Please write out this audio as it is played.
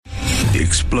The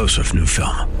explosive new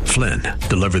film, Flynn,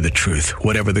 Deliver the Truth,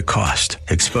 Whatever the Cost,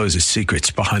 exposes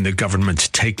secrets behind the government's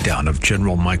takedown of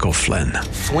General Michael Flynn.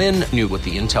 Flynn knew what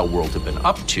the intel world had been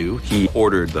up to. He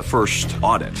ordered the first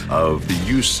audit of the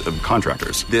use of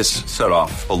contractors. This set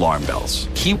off alarm bells.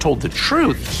 He told the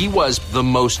truth. He was the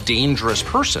most dangerous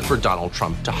person for Donald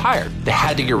Trump to hire. They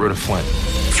had to get rid of Flynn.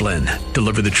 Flynn,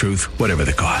 Deliver the Truth, Whatever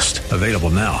the Cost. Available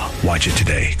now. Watch it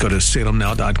today. Go to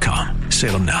salemnow.com.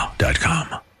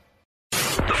 salemnow.com.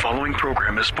 The following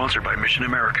program is sponsored by Mission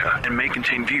America and may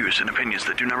contain views and opinions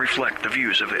that do not reflect the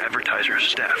views of the advertisers,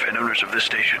 staff, and owners of this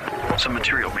station. Some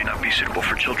material may not be suitable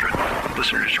for children.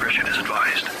 Listener discretion is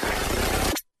advised.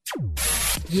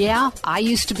 Yeah, I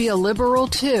used to be a liberal,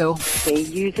 too. They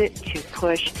use it to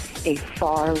push a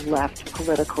far-left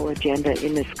political agenda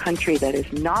in this country that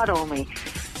is not only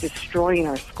destroying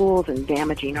our schools and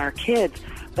damaging our kids,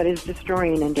 but is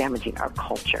destroying and damaging our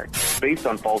culture. Based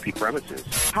on faulty premises.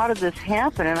 How did this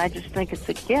happen? And I just think it's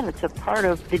a part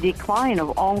of the decline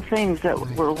of all things that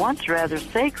were once rather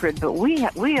sacred, but we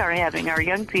are having our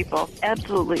young people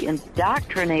absolutely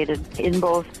indoctrinated in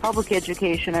both public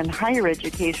education and higher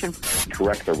education.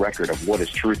 Correct the record of what is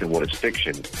truth and what is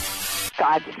fiction.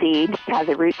 God's seed has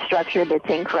a root structure that's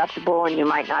incorruptible, and you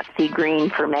might not see green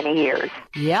for many years.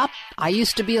 Yep, I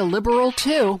used to be a liberal,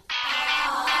 too.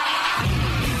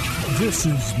 This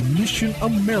is Mission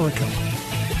America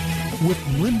with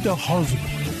Linda Harvey.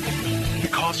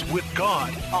 Because with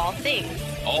God, all things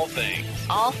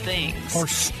are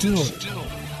still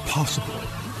possible.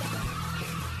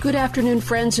 Good afternoon,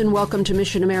 friends, and welcome to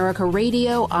Mission America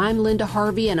Radio. I'm Linda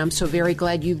Harvey, and I'm so very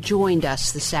glad you've joined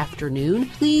us this afternoon.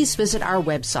 Please visit our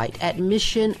website at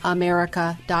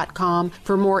missionamerica.com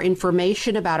for more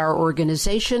information about our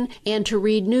organization and to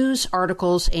read news,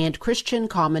 articles, and Christian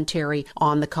commentary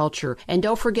on the culture. And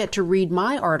don't forget to read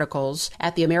my articles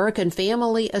at the American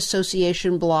Family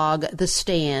Association blog, The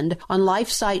Stand, on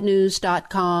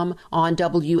lifesitenews.com, on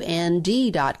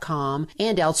WND.com,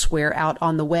 and elsewhere out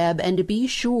on the web, and to be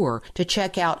sure to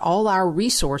check out all our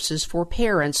resources for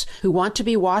parents who want to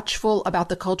be watchful about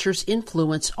the culture's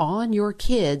influence on your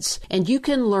kids. And you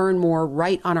can learn more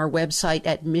right on our website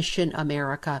at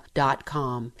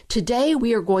missionamerica.com. Today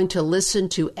we are going to listen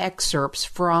to excerpts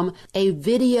from a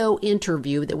video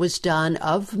interview that was done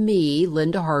of me,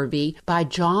 Linda Harvey, by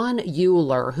John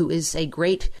Euler, who is a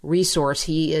great resource.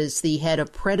 He is the head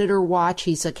of Predator Watch.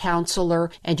 He's a counselor,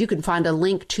 and you can find a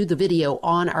link to the video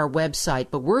on our website.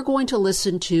 But we're going to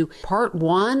listen to part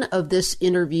one of this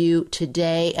interview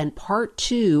today and part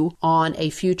two on a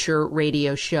future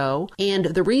radio show. And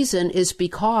the reason is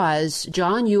because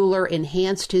John Euler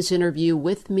enhanced his interview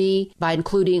with me by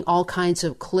including all kinds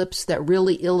of clips that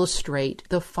really illustrate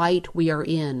the fight we are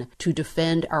in to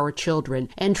defend our children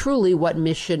and truly what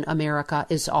Mission America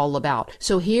is all about.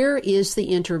 So here is the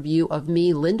interview of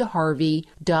me, Linda Harvey,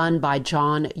 done by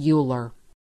John Euler.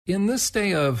 In this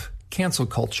day of cancel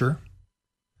culture,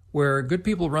 where good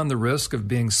people run the risk of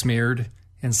being smeared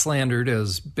and slandered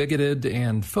as bigoted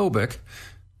and phobic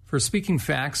for speaking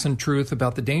facts and truth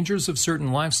about the dangers of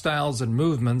certain lifestyles and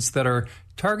movements that are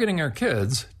targeting our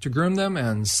kids to groom them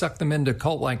and suck them into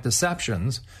cult-like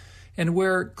deceptions, and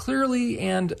where clearly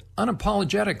and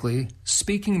unapologetically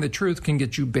speaking the truth can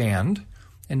get you banned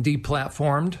and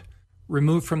deplatformed,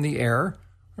 removed from the air,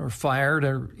 or fired,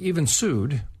 or even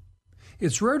sued,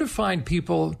 it's rare to find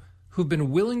people who've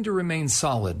been willing to remain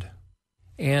solid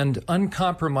and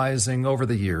uncompromising over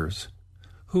the years,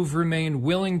 who've remained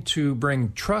willing to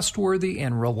bring trustworthy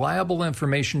and reliable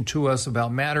information to us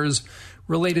about matters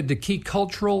related to key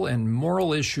cultural and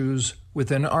moral issues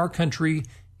within our country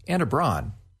and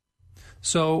abroad.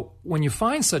 So when you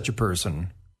find such a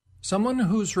person, someone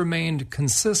who's remained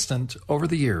consistent over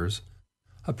the years,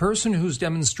 a person who's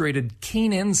demonstrated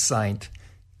keen insight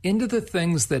into the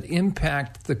things that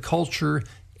impact the culture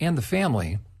and the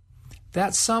family,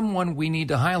 that's someone we need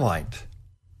to highlight,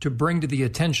 to bring to the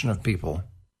attention of people.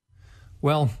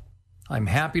 Well, I'm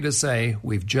happy to say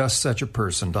we've just such a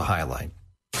person to highlight.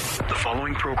 The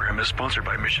following program is sponsored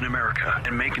by Mission America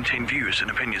and may contain views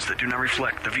and opinions that do not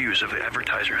reflect the views of the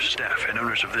advertisers, staff, and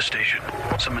owners of this station.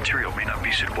 Some material may not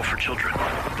be suitable for children.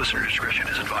 Listener discretion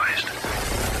is advised.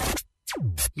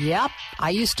 Yep,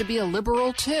 I used to be a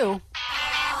liberal, too.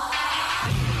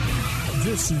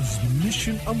 This is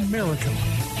Mission America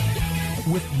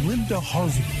with Linda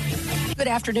Harvey. Good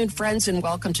afternoon, friends, and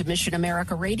welcome to Mission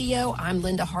America Radio. I'm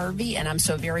Linda Harvey, and I'm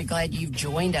so very glad you've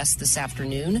joined us this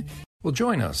afternoon. Well,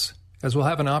 join us as we'll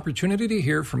have an opportunity to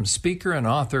hear from speaker and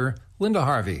author Linda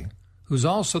Harvey, who's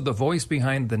also the voice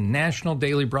behind the national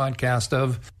daily broadcast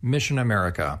of Mission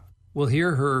America. We'll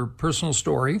hear her personal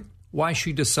story, why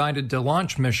she decided to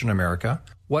launch Mission America,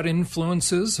 what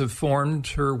influences have formed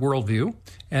her worldview,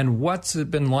 and what's it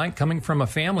been like coming from a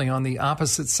family on the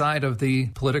opposite side of the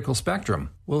political spectrum.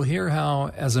 We'll hear how,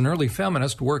 as an early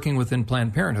feminist working within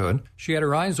Planned Parenthood, she had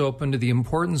her eyes open to the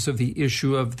importance of the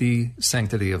issue of the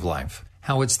sanctity of life,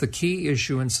 how it's the key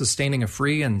issue in sustaining a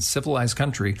free and civilized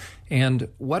country, and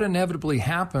what inevitably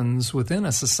happens within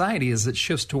a society as it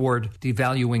shifts toward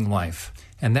devaluing life.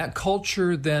 And that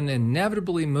culture then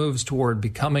inevitably moves toward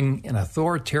becoming an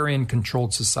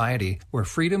authoritarian-controlled society where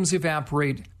freedoms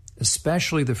evaporate,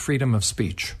 especially the freedom of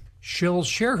speech. She'll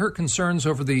share her concerns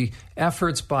over the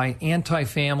efforts by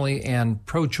anti-family and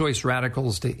pro-choice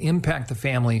radicals to impact the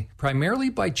family, primarily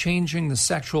by changing the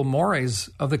sexual mores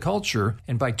of the culture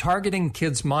and by targeting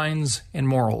kids' minds and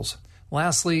morals.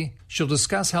 Lastly, she'll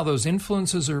discuss how those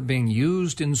influences are being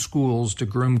used in schools to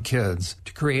groom kids,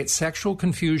 to create sexual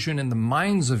confusion in the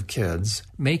minds of kids,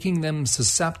 making them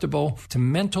susceptible to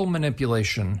mental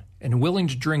manipulation and willing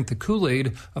to drink the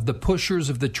Kool-Aid of the pushers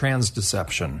of the trans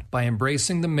deception by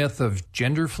embracing the myth of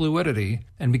gender fluidity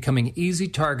and becoming easy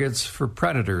targets for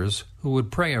predators who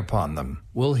would prey upon them.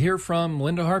 We'll hear from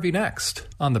Linda Harvey next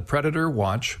on the Predator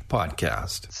Watch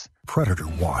podcast. Predator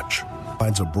Watch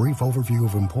finds a brief overview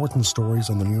of important stories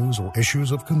in the news or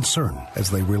issues of concern as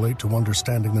they relate to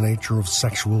understanding the nature of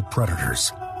sexual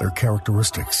predators, their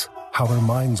characteristics, how their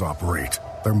minds operate,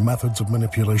 their methods of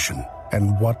manipulation,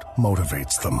 and what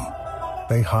motivates them.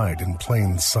 They hide in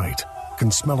plain sight, can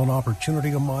smell an opportunity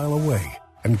a mile away,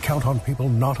 and count on people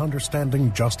not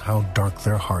understanding just how dark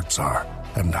their hearts are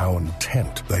and how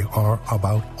intent they are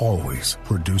about always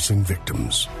producing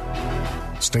victims.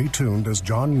 Stay tuned as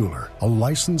John Euler, a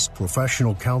licensed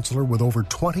professional counselor with over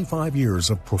 25 years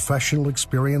of professional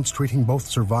experience treating both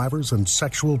survivors and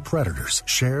sexual predators,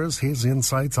 shares his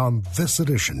insights on this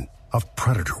edition of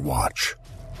Predator Watch.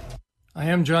 I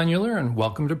am John Euler, and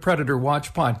welcome to Predator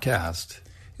Watch podcast.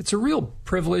 It's a real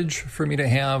privilege for me to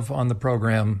have on the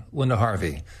program Linda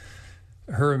Harvey.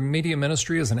 Her media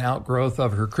ministry is an outgrowth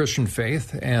of her Christian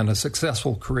faith and a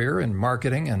successful career in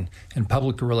marketing and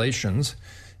public relations.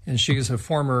 And she's a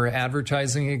former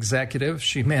advertising executive.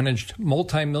 She managed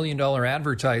multi-million-dollar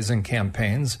advertising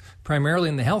campaigns, primarily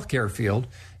in the healthcare field,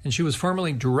 and she was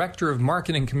formerly director of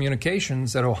marketing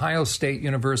communications at Ohio State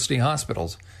University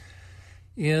Hospitals.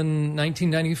 In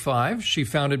 1995, she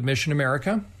founded Mission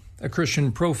America, a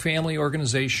Christian pro-family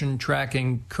organization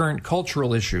tracking current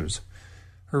cultural issues.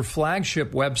 Her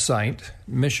flagship website,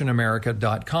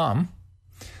 missionamerica.com,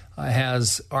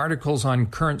 has articles on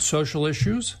current social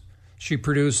issues. She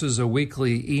produces a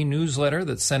weekly e-newsletter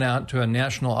that's sent out to a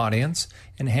national audience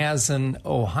and has an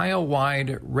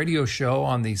Ohio-wide radio show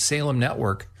on the Salem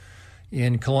Network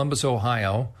in Columbus,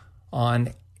 Ohio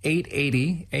on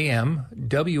 880 AM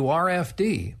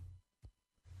WRFD.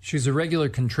 She's a regular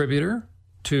contributor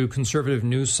to conservative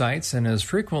news sites and is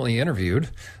frequently interviewed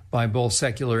by both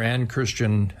secular and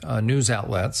Christian news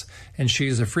outlets. And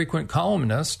she's a frequent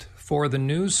columnist for the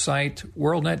news site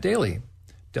WorldNet Daily,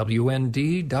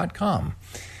 WND.com,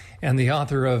 and the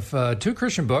author of two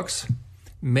Christian books,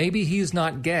 Maybe He's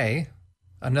Not Gay,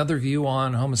 Another View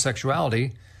on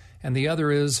Homosexuality, and the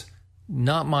other is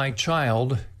Not My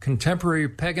Child, Contemporary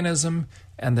Paganism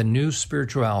and the New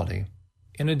Spirituality.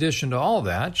 In addition to all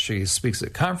that, she speaks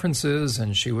at conferences,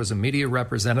 and she was a media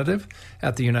representative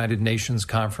at the United Nations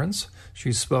Conference.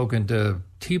 She's spoken to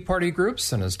Tea Party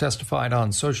groups and has testified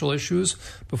on social issues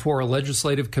before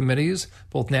legislative committees,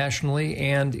 both nationally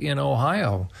and in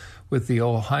Ohio, with the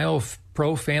Ohio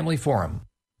Pro-Family Forum.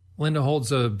 Linda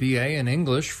holds a BA in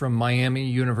English from Miami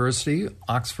University,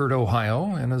 Oxford,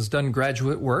 Ohio, and has done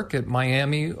graduate work at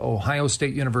Miami, Ohio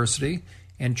State University,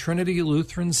 and Trinity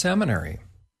Lutheran Seminary.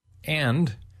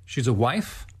 And she's a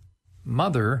wife,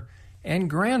 mother, and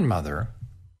grandmother,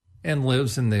 and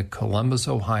lives in the Columbus,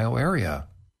 Ohio area.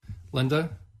 Linda,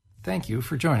 thank you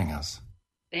for joining us.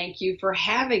 Thank you for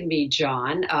having me,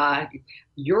 John.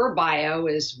 Your bio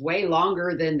is way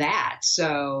longer than that,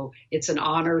 so it's an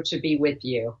honor to be with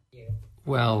you.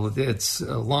 Well, it's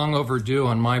long overdue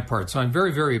on my part, so I'm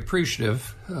very, very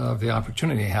appreciative of the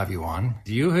opportunity to have you on.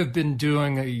 You have been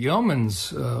doing a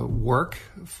yeoman's work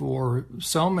for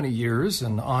so many years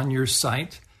and on your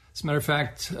site. As a matter of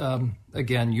fact,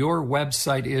 again, your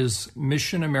website is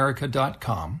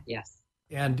missionamerica.com. Yes.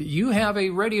 And you have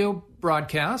a radio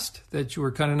broadcast that you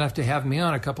were kind enough to have me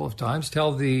on a couple of times.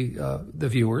 Tell the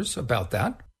viewers about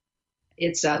that.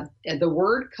 It's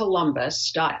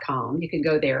thewordcolumbus.com. You can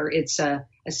go there. It's a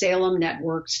Salem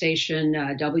network station,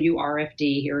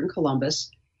 WRFD here in Columbus.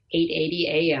 880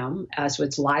 AM. So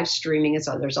it's live streaming.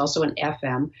 There's also an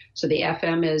FM. So the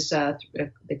FM is the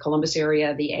Columbus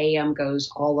area. The AM goes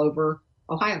all over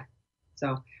Ohio.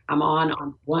 So I'm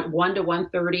on 1 to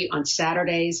 1:30 on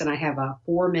Saturdays, and I have a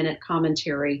 4-minute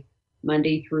commentary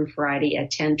Monday through Friday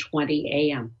at 10:20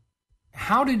 AM.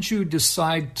 How did you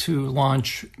decide to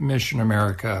launch Mission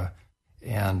America?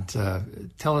 And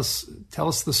tell us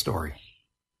the story.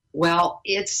 Well,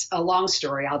 it's a long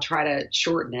story. I'll try to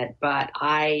shorten it. But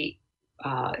I,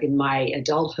 in my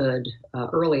adulthood,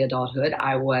 early adulthood,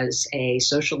 I was a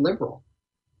social liberal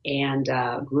and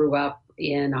grew up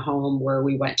in a home where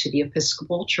we went to the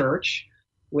Episcopal Church,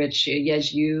 which,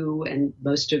 as you and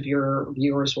most of your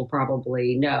viewers will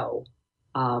probably know,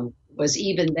 was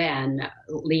even then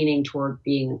leaning toward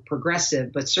being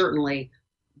progressive, but certainly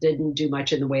didn't do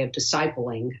much in the way of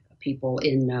discipling people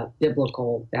in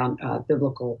biblical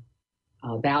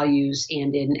values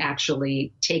and in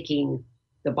actually taking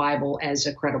the Bible as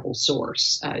a credible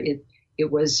source.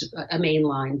 It was a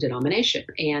mainline denomination.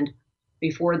 And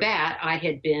before that, I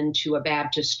had been to a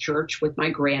Baptist church with my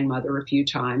grandmother a few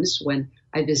times when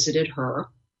I visited her.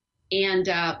 And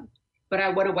but I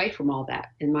went away from all that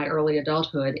in my early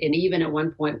adulthood, and even at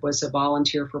one point was a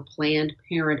volunteer for Planned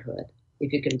Parenthood,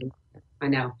 if you can believe it. I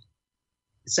know.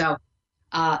 So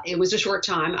it was a short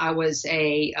time. I was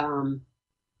a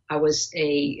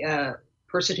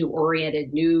person who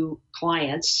oriented new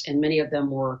clients, and many of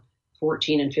them were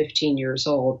 14 and 15 years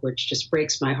old, which just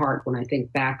breaks my heart when I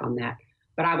think back on that.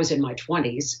 But I was in my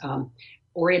 20s,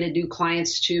 oriented new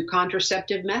clients to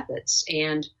contraceptive methods.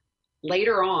 And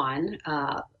later on,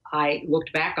 I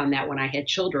looked back on that when I had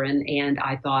children, and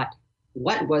I thought,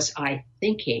 what was I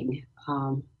thinking?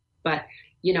 But,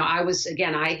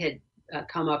 I had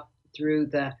come up through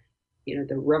the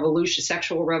revolution,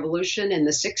 sexual revolution in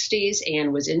the 60s,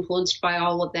 and was influenced by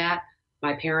all of that.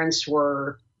 My parents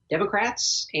were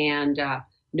Democrats, and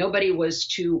nobody was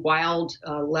too wild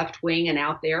left wing and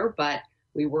out there, but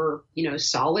we were,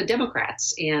 solid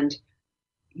Democrats. And,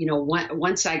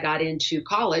 once I got into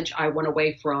college, I went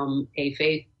away from a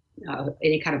faith,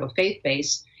 any kind of a faith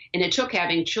base. And it took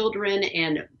having children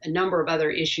and a number of other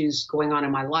issues going on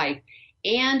in my life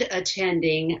and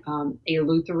attending a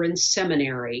Lutheran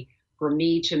seminary for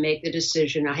me to make the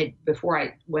decision. Before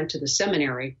I went to the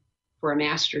seminary for a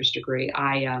master's degree,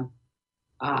 I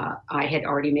had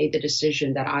already made the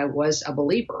decision that I was a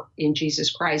believer in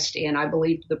Jesus Christ, and I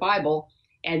believed the Bible,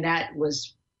 and that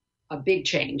was a big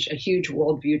change, a huge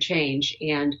worldview change.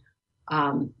 And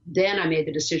then I made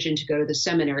the decision to go to the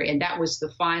seminary, and that was the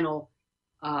final,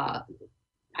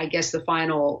 the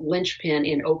final linchpin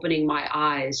in opening my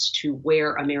eyes to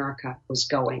where America was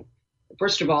going.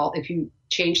 First of all, if you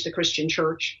change the Christian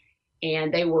church,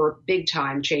 and they were big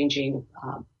time changing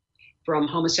from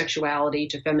homosexuality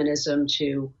to feminism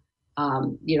to,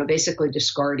 basically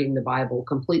discarding the Bible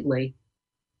completely.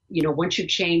 Once you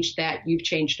change that, you've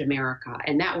changed America.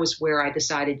 And that was where I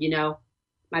decided,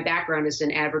 my background is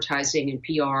in advertising and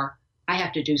PR. I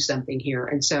have to do something here.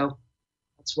 And so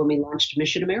that's when we launched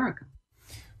Mission America.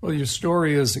 Well, your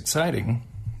story is exciting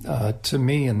to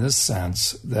me in this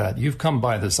sense that you've come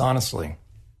by this honestly,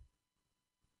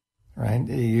 right?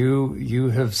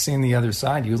 You have seen the other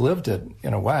side. You lived it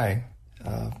in a way.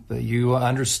 But you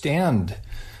understand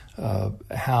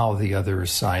how the other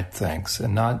side thinks,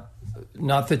 and not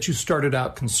that you started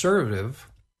out conservative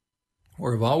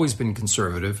or have always been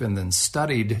conservative and then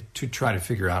studied to try to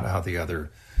figure out how the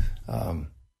other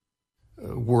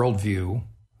worldview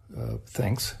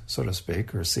thinks, so to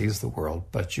speak, or sees the world,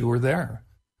 but you were there.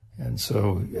 And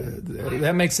so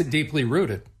that makes it deeply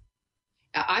rooted.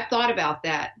 I've thought about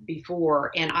that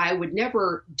before, and I would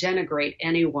never denigrate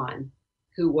anyone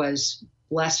who was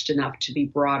blessed enough to be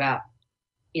brought up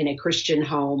in a Christian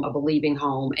home, a believing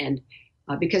home. And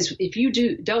because if you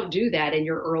don't do that in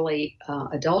your early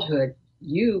adulthood,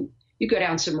 you go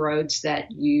down some roads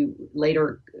that you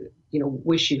later,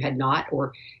 wish you had not,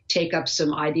 or take up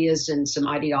some ideas and some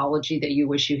ideology that you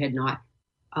wish you had not.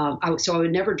 So I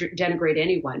would never denigrate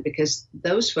anyone, because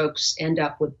those folks end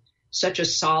up with such a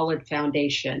solid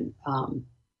foundation,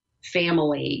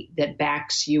 family that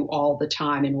backs you all the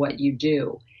time in what you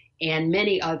do, and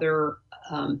many other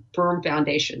firm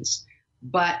foundations.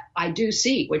 But I do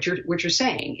see what you're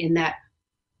saying, in that,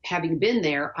 having been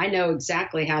there, I know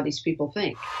exactly how these people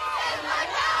think. My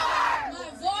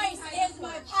voice is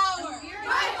my power.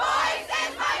 My voice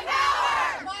is my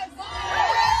power. My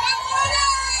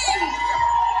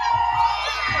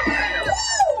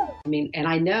voice. And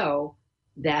I know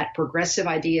that progressive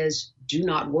ideas do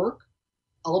not work.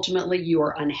 Ultimately, you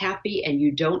are unhappy and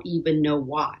you don't even know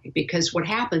why. Because what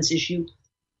happens is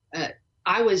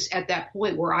I was at that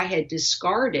point where I had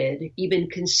discarded even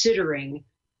considering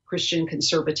Christian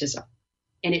conservatism.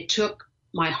 And it took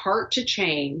my heart to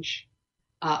change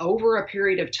over a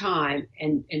period of time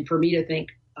and for me to think,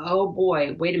 oh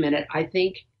boy, wait a minute, I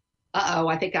think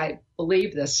I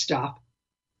believe this stuff.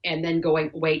 And then going,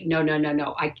 wait, no,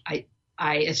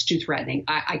 it's too threatening.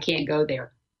 I can't go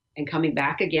there. And coming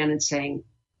back again and saying,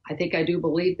 I think I do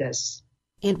believe this.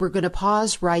 And we're going to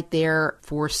pause right there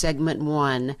for segment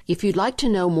 1. If you'd like to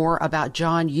know more about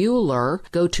John Euler,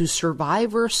 go to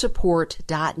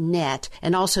survivorsupport.net.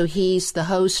 And also he's the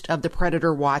host of the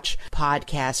Predator Watch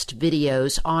podcast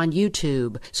videos on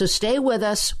YouTube. So stay with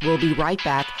us. We'll be right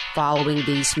back following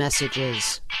these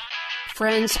messages.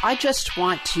 Friends, I just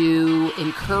want to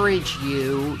encourage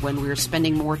you when we're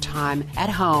spending more time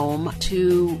at home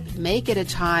to make it a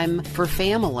time for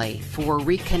family, for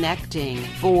reconnecting,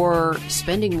 for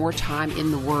spending more time in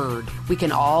the Word. We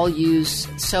can all use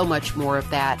so much more of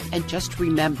that. And just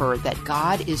remember that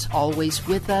God is always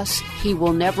with us. He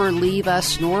will never leave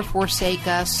us nor forsake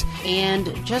us.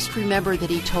 And just remember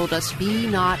that He told us, be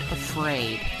not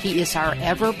afraid. He is our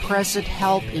ever-present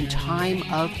help in time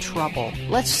of trouble.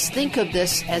 Let's think of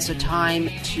this as a time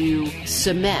to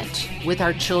cement with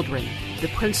our children the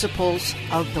principles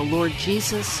of the Lord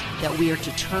Jesus, that we are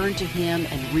to turn to Him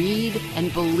and read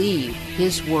and believe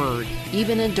His Word,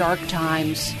 even in dark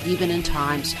times, even in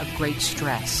times of great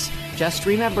stress. Just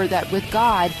remember that with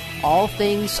God, all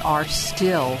things are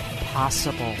still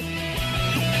possible.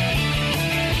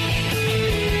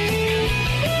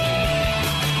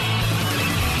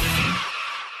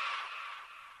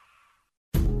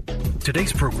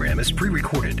 Today's program is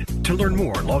pre-recorded. To learn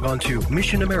more, log on to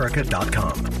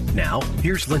missionamerica.com. Now,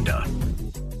 here's Linda.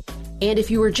 And if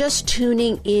you are just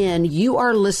tuning in, you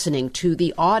are listening to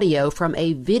the audio from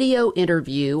a video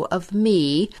interview of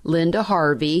me, Linda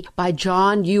Harvey, by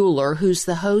John Euler, who's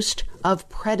the host of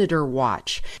Predator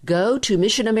Watch. Go to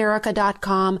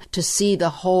missionamerica.com to see the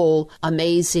whole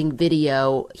amazing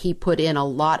video. He put in a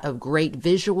lot of great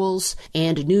visuals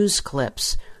and news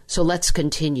clips. So let's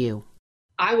continue.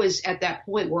 I was at that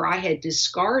point where I had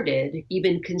discarded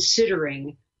even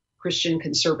considering Christian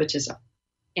conservatism.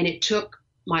 And it took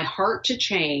my heart to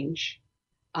change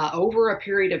over a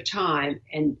period of time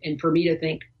and for me to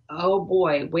think, oh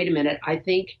boy, wait a minute, I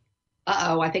think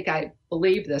I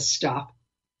believe this stuff.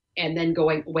 And then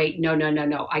going, wait, no,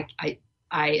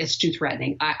 it's too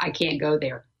threatening. I can't go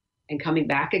there. And coming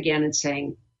back again and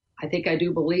saying, I think I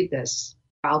do believe this.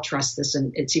 I'll trust this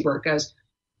and see where it goes.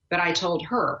 But I told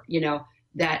her,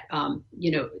 that,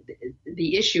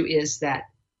 the issue is that,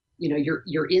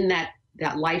 you're in that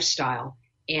lifestyle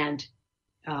and,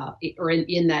 or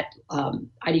in that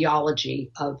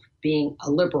ideology of being a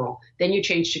liberal. Then you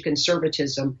change to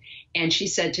conservatism. And she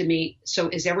said to me, so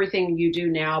is everything you do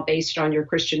now based on your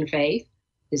Christian faith?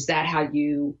 Is that how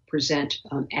you present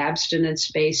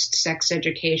abstinence-based sex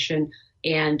education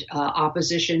and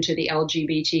opposition to the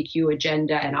LGBTQ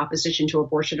agenda and opposition to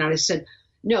abortion? And I said,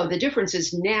 no, the difference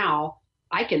is now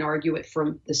I can argue it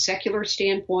from the secular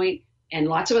standpoint, and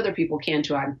lots of other people can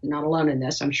too. I'm not alone in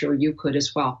this. I'm sure you could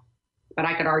as well. But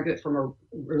I could argue it from a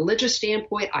religious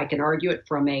standpoint. I can argue it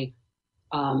from a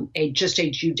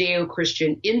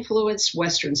Judeo-Christian influence,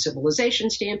 Western civilization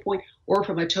standpoint, or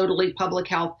from a totally public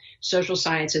health, social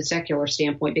science, and secular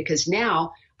standpoint, because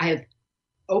now I have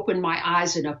opened my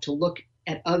eyes enough to look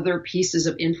at other pieces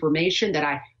of information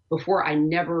that before I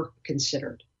never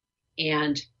considered.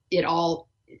 And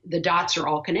the dots are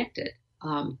all connected.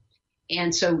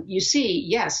 And so you see,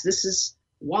 yes, this is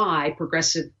why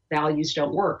progressive values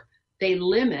don't work. They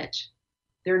limit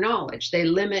their knowledge. They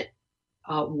limit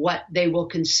what they will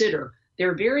consider.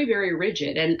 They're very, very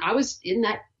rigid. And I was in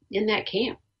that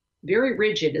camp. Very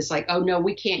rigid. It's like, oh no,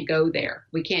 we can't go there.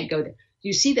 We can't go there.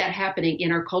 You see that happening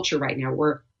in our culture right now,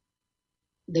 where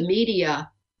the media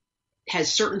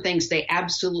has certain things they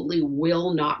absolutely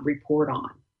will not report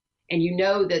on. And you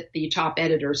know that the top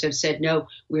editors have said, no,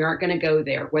 we aren't going to go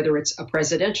there, whether it's a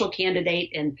presidential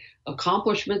candidate and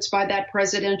accomplishments by that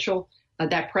president,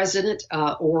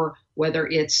 or whether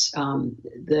it's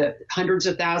the hundreds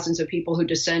of thousands of people who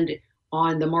descend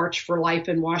on the March for Life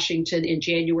in Washington in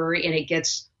January, and it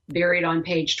gets buried on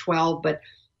page 12. But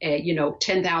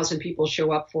 10,000 people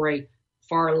show up for a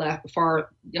far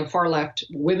left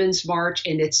women's march,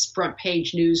 and it's front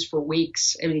page news for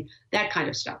weeks. I mean, that kind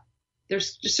of stuff.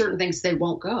 There's just certain things they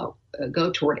won't go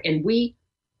toward. And it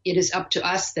is up to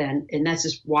us then, and this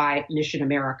is why Mission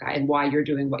America and why you're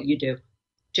doing what you do,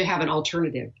 to have an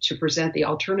alternative, to present the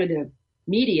alternative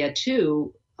media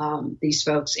to these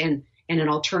folks and an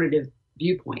alternative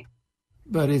viewpoint.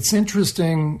 But it's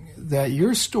interesting that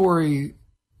your story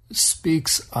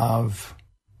speaks of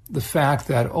the fact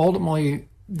that ultimately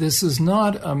this is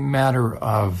not a matter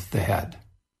of the head.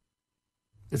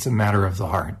 It's a matter of the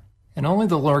heart. And only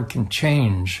the Lord can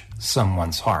change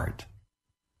someone's heart.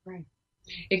 Right.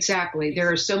 Exactly.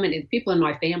 There are so many people in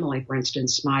my family, for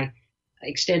instance, my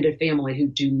extended family, who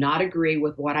do not agree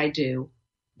with what I do.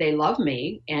 They love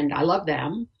me and I love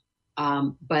them,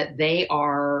 but they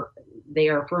are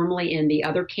firmly in the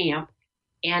other camp.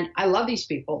 And I love these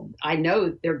people. I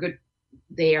know they're good.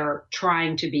 They are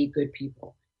trying to be good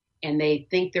people and they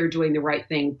think they're doing the right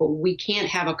thing, but we can't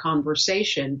have a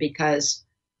conversation because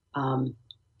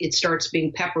it starts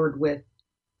being peppered with,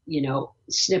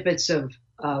 snippets of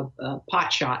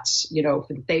pot shots,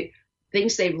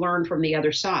 things they've learned from the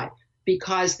other side,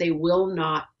 because they will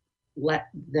not let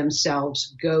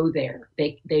themselves go there.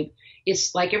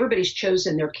 It's like everybody's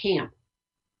chosen their camp,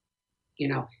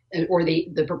 or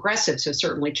the progressives have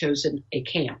certainly chosen a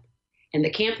camp, and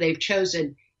the camp they've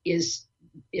chosen is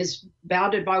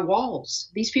bounded by walls.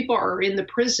 These people are in the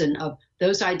prison of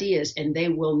those ideas, and they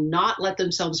will not let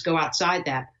themselves go outside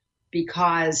that,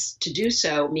 because to do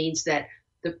so means that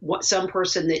some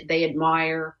person that they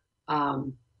admire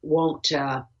won't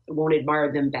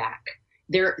admire them back.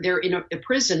 They're in a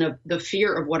prison of the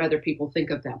fear of what other people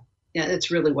think of them. Yeah,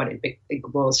 that's really what it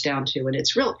boils down to, and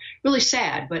it's really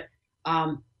sad. But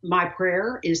my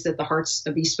prayer is that the hearts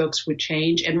of these folks would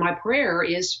change, and my prayer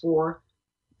is for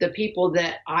the people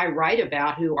that I write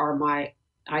about who are my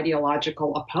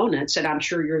ideological opponents, and I'm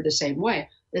sure you're the same way,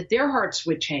 that their hearts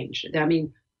would change. I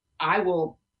mean, I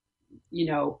will,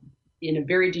 in a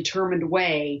very determined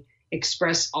way,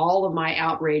 express all of my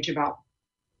outrage about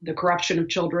the corruption of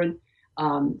children,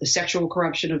 the sexual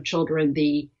corruption of children,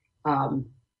 the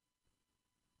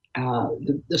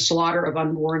slaughter of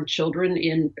unborn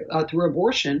children through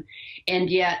abortion. And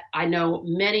yet I know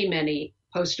many, many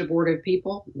post-abortive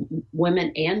people,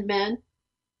 women and men,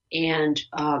 and,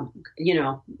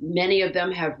 many of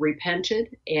them have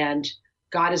repented, and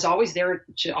God is always there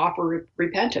to offer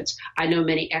repentance. I know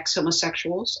many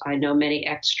ex-homosexuals. I know many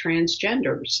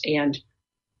ex-transgenders, and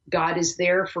God is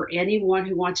there for anyone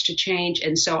who wants to change.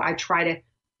 And so I try to,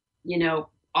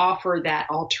 offer that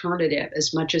alternative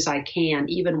as much as I can,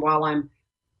 even while I'm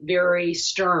very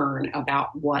stern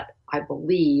about what I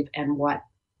believe and what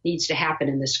needs to happen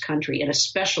in this country, and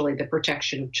especially the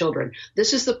protection of children.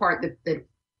 This is the part that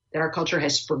our culture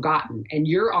has forgotten, and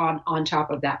you're on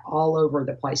top of that all over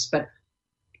the place. But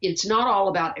it's not all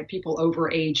about people over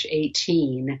age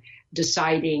 18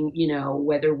 deciding,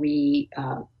 whether we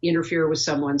interfere with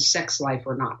someone's sex life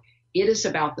or not. It is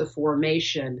about the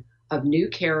formation of new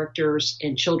characters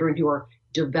and children who are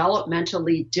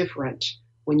developmentally different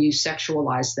when you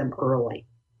sexualize them early.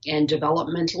 And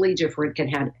developmentally different can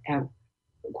have,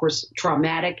 of course,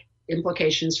 traumatic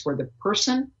implications for the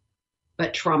person,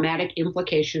 but traumatic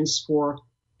implications for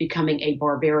becoming a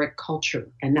barbaric culture.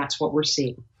 And that's what we're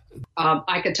seeing.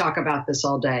 I could talk about this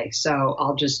all day, so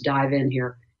I'll just dive in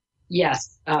here.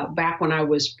 Yes, back when I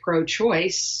was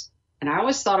pro-choice, and I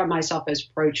always thought of myself as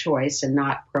pro-choice and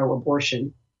not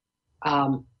pro-abortion,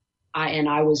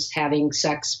 I was having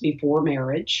sex before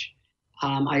marriage.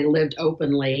 I lived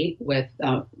openly with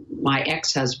my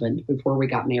ex-husband before we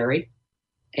got married,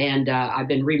 and I've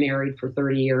been remarried for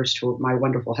 30 years to my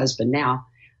wonderful husband now.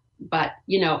 But,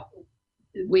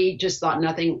 we just thought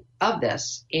nothing of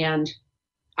this, and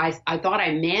I thought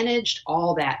I managed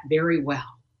all that very well,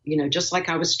 just like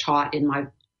I was taught in my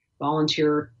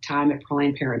volunteer time at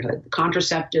Planned Parenthood, the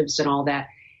contraceptives and all that.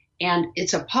 And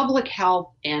it's a public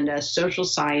health and a social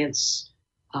science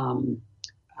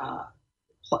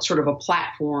sort of a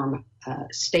platform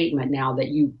statement now that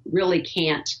you really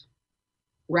can't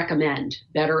recommend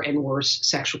better and worse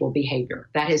sexual behavior.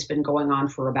 That has been going on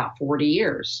for about 40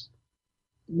 years.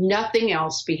 Nothing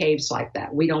else behaves like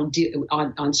that. We don't do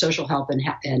on social health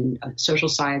and social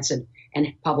science and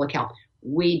public health.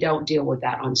 We don't deal with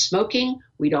that on smoking.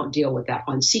 We don't deal with that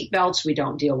on seatbelts. We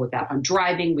don't deal with that on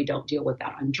driving. We don't deal with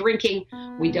that on drinking.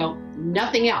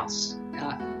 Nothing else.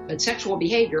 But sexual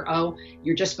behavior,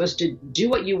 you're just supposed to do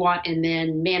what you want and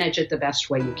then manage it the best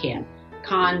way you can.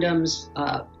 Condoms,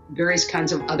 various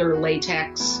kinds of other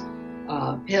latex,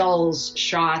 pills,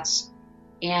 shots.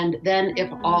 And then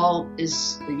if all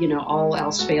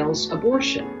else fails,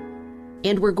 abortion.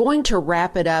 And we're going to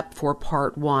wrap it up for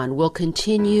part 1. We'll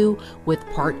continue with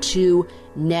part 2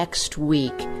 next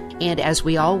week. And as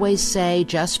we always say,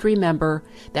 just remember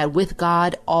that with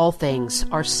God, all things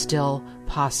are still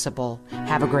possible.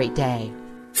 Have a great day.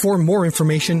 For more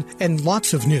information and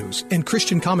lots of news and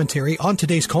Christian commentary on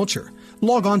today's culture,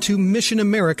 log on to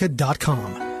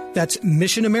missionamerica.com. That's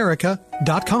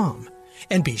missionamerica.com.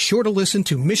 And be sure to listen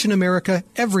to Mission America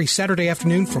every Saturday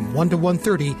afternoon from 1 to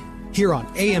 1:30 here on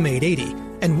AM 880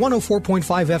 and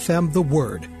 104.5 FM The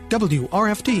Word,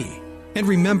 WRFD. And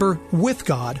remember, with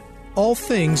God, all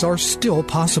things are still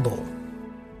possible.